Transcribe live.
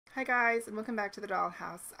Hi guys, and welcome back to the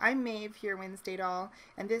Dollhouse. I'm Maeve, your Wednesday doll,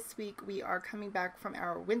 and this week we are coming back from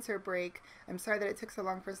our winter break. I'm sorry that it took so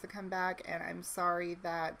long for us to come back, and I'm sorry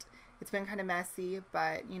that it's been kind of messy,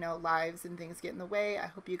 but lives and things get in the way. I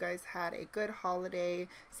hope you guys had a good holiday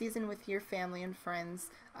season with your family and friends.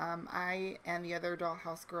 I and the other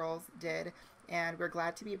Dollhouse girls did, and we're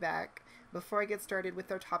glad to be back. Before I get started with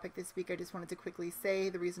our topic this week, I just wanted to quickly say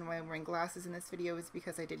the reason why I'm wearing glasses in this video is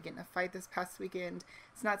because I did get in a fight this past weekend.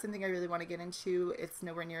 It's not something I really want to get into. It's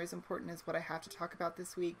nowhere near as important as what I have to talk about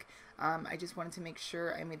this week. I just wanted to make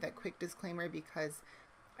sure I made that quick disclaimer because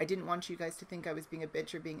I didn't want you guys to think I was being a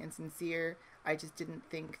bitch or being insincere. I just didn't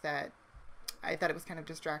think that I thought it was kind of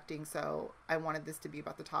distracting, so I wanted this to be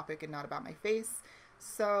about the topic and not about my face.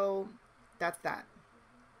 So that's that.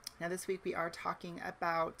 Now this week we are talking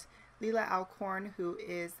about Leelah Alcorn, who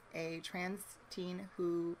is a trans teen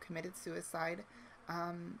who committed suicide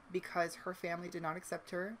because her family did not accept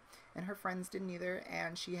her and her friends didn't either,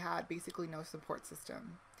 and she had basically no support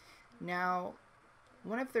system. Now,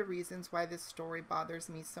 one of the reasons why this story bothers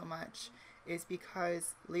me so much is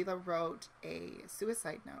because Leelah wrote a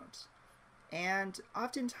suicide note. And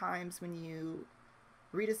oftentimes when you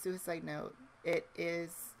read a suicide note, it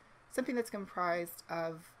is something that's comprised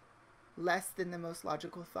of less than the most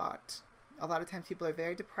logical thought. A lot of times people are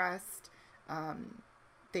very depressed.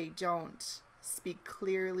 They don't speak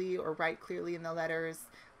clearly or write clearly in the letters.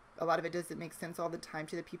 A lot of it doesn't make sense all the time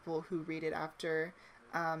to the people who read it after.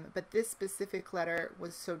 But this specific letter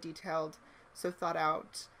was so detailed, so thought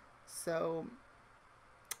out, so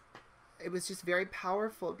it was just very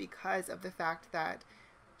powerful because of the fact that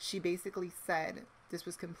she basically said this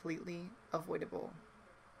was completely avoidable.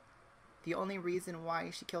 The only reason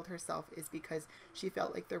why she killed herself is because she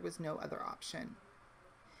felt like there was no other option.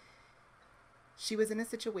 She was in a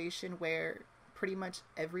situation where pretty much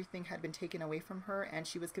everything had been taken away from her, and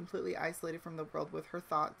she was completely isolated from the world with her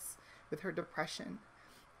thoughts, with her depression.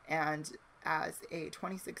 And as a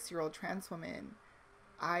 26-year-old trans woman,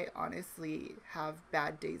 I honestly have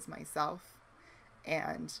bad days myself.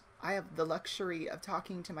 And I have the luxury of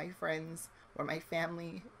talking to my friends or my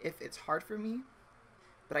family if it's hard for me.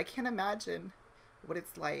 But I can't imagine what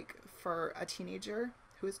it's like for a teenager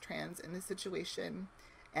who is trans in this situation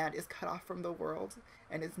and is cut off from the world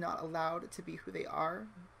and is not allowed to be who they are.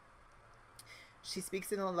 She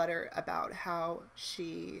speaks in the letter about how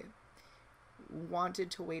she wanted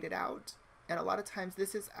to wait it out. And a lot of times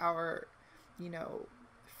this is our,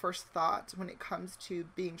 first thought when it comes to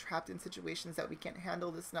being trapped in situations that we can't handle.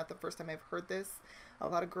 This is not the first time I've heard this. A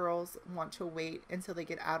lot of girls want to wait until they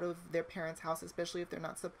get out of their parents' house, especially if they're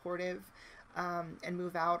not supportive, and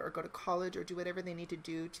move out or go to college or do whatever they need to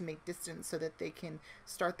do to make distance so that they can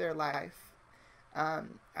start their life.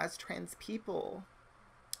 As trans people,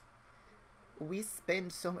 we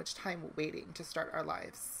spend so much time waiting to start our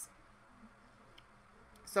lives.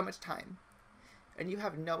 So much time. And you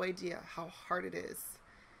have no idea how hard it is,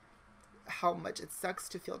 how much it sucks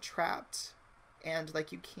to feel trapped and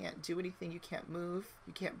like you can't do anything, you can't move,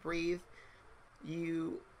 you can't breathe,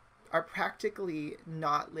 you are practically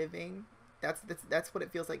not living. That's what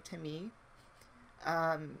it feels like to me.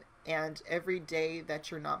 And every day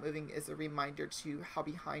that you're not moving is a reminder to how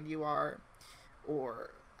behind you are,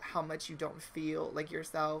 or how much you don't feel like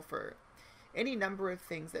yourself, or any number of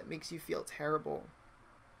things that makes you feel terrible.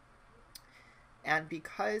 And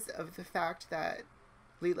because of the fact that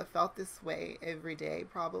Leelah felt this way every day,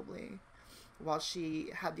 probably, while she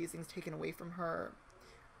had these things taken away from her,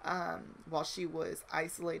 while she was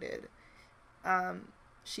isolated,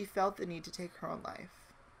 she felt the need to take her own life.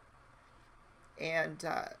 And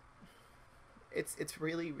it's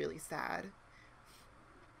really, really sad.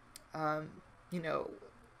 And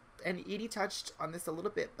Edie touched on this a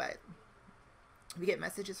little bit, but we get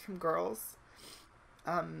messages from girls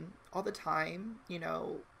all the time,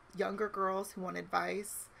 younger girls who want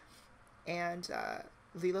advice, and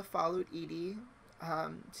Leelah followed Edie.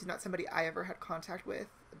 She's not somebody I ever had contact with,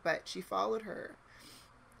 but she followed her.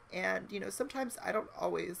 And sometimes I don't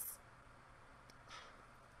always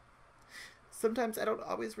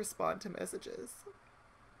respond to messages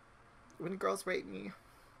when girls rate me,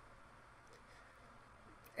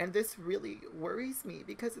 and this really worries me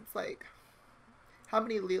because it's like, how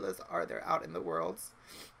many Leelahs are there out in the world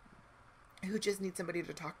who just need somebody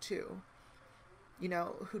to talk to?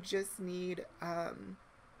 Who just need,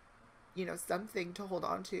 something to hold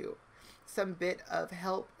on to, some bit of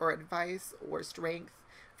help or advice or strength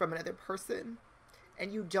from another person,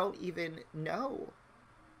 and you don't even know.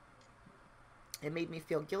 It made me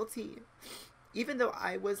feel guilty. Even though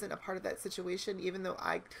I wasn't a part of that situation, even though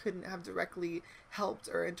I couldn't have directly helped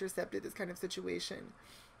or intercepted this kind of situation,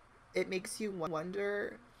 it makes you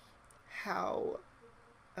wonder how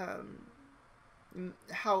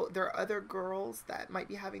how there are other girls that might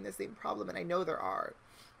be having the same problem, and I know there are.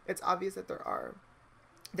 It's obvious that there are.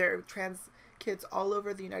 There are trans kids all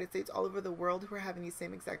over the United States, all over the world, who are having these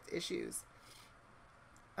same exact issues.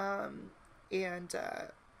 And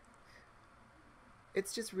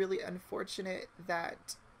it's just really unfortunate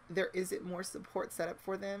that there isn't more support set up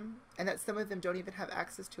for them, and that some of them don't even have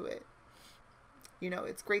access to it. You know,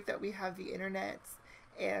 it's great that we have the internet,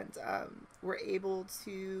 and we're able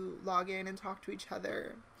to log in and talk to each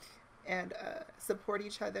other and support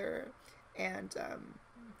each other, and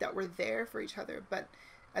that we're there for each other. But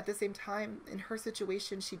at the same time, in her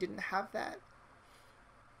situation, she didn't have that.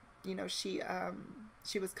 You know, she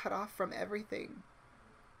was cut off from everything.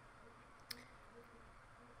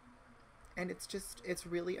 And it's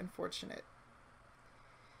really unfortunate.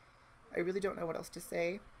 I really don't know what else to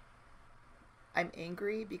say. I'm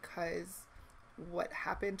angry because what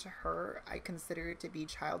happened to her, I consider it to be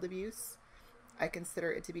child abuse. I consider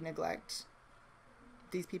it to be neglect.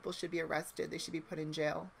 These people should be arrested. They should be put in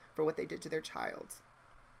jail for what they did to their child.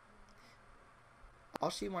 All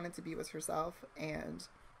she wanted to be was herself, and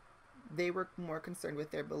they were more concerned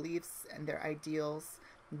with their beliefs and their ideals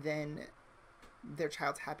than their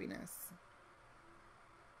child's happiness.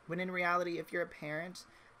 When in reality, if you're a parent,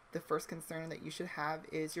 the first concern that you should have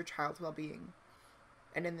is your child's well-being.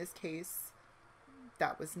 And in this case,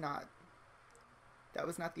 that was not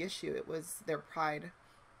the issue. It was their pride.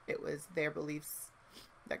 It was their beliefs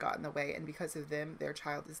that got in the way, and because of them, their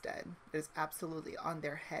child is dead. It is absolutely on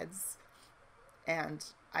their heads, and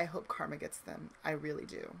I hope karma gets them. I really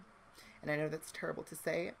do. And I know that's terrible to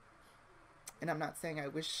say, and I'm not saying I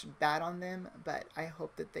wish bad on them, but I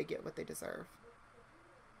hope that they get what they deserve.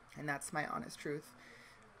 And that's my honest truth.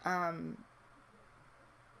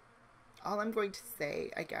 All I'm going to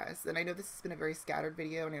say, I guess, and I know this has been a very scattered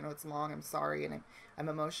video, and I know it's long, I'm sorry, and I'm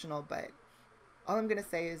emotional, but all I'm going to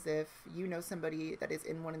say is, if you know somebody that is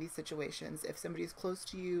in one of these situations, if somebody is close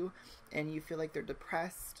to you and you feel like they're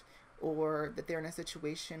depressed, or that they're in a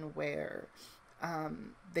situation where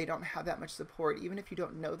they don't have that much support, even if you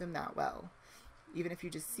don't know them that well, even if you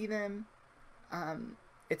just see them,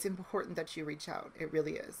 it's important that you reach out. It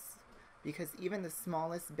really is. Because even the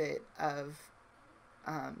smallest bit of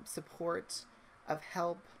support, of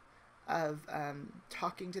help, of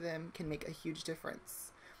talking to them can make a huge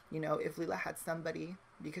difference. You know, if Leelah had somebody,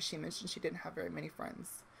 because she mentioned she didn't have very many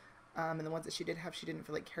friends, and the ones that she did have, she didn't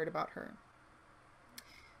feel like cared about her.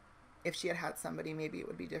 If she had had somebody, maybe it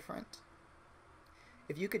would be different.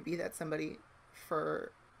 If you could be that somebody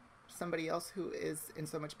for somebody else who is in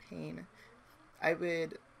so much pain, I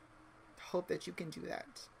would hope that you can do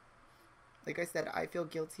that. Like I said, I feel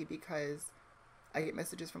guilty because I get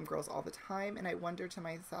messages from girls all the time, and I wonder to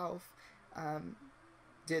myself,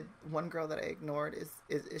 did one girl that I ignored,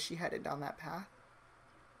 is she headed down that path?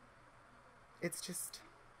 It's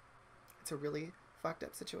a really fucked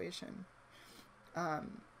up situation.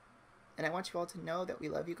 And I want you all to know that we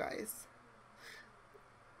love you guys.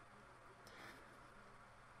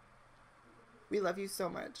 We love you so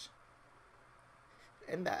much.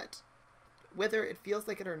 And that whether it feels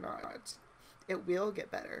like it or not, it will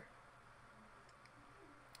get better.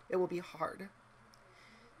 It will be hard.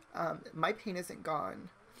 My pain isn't gone.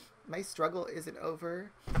 My struggle isn't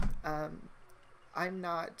over. I'm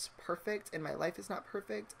not perfect, and my life is not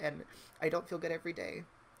perfect, and I don't feel good every day.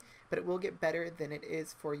 But it will get better than it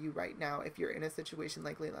is for you right now if you're in a situation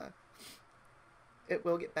like Leelah. It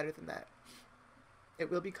will get better than that. It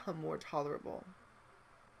will become more tolerable.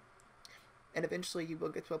 And eventually you will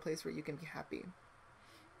get to a place where you can be happy.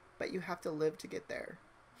 But you have to live to get there.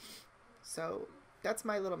 So that's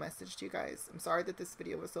my little message to you guys. I'm sorry that this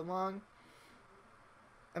video was so long.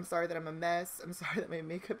 I'm sorry that I'm a mess. I'm sorry that my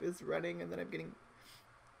makeup is running and that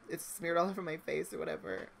it's smeared all over my face or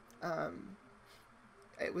whatever.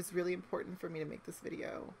 It was really important for me to make this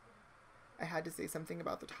video. I had to say something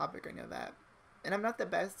about the topic, I know that. And I'm not the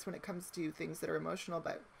best when it comes to things that are emotional,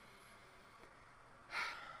 but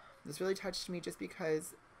this really touched me just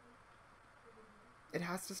because it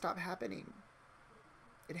has to stop happening.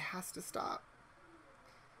 It has to stop.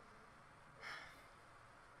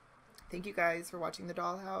 Thank you guys for watching The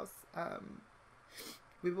Dollhouse.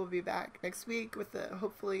 We will be back next week with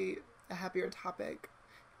hopefully a happier topic.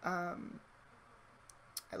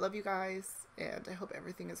 I love you guys, and I hope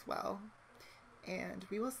everything is well. And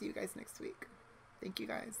we will see you guys next week. Thank you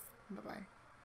guys. Bye-bye.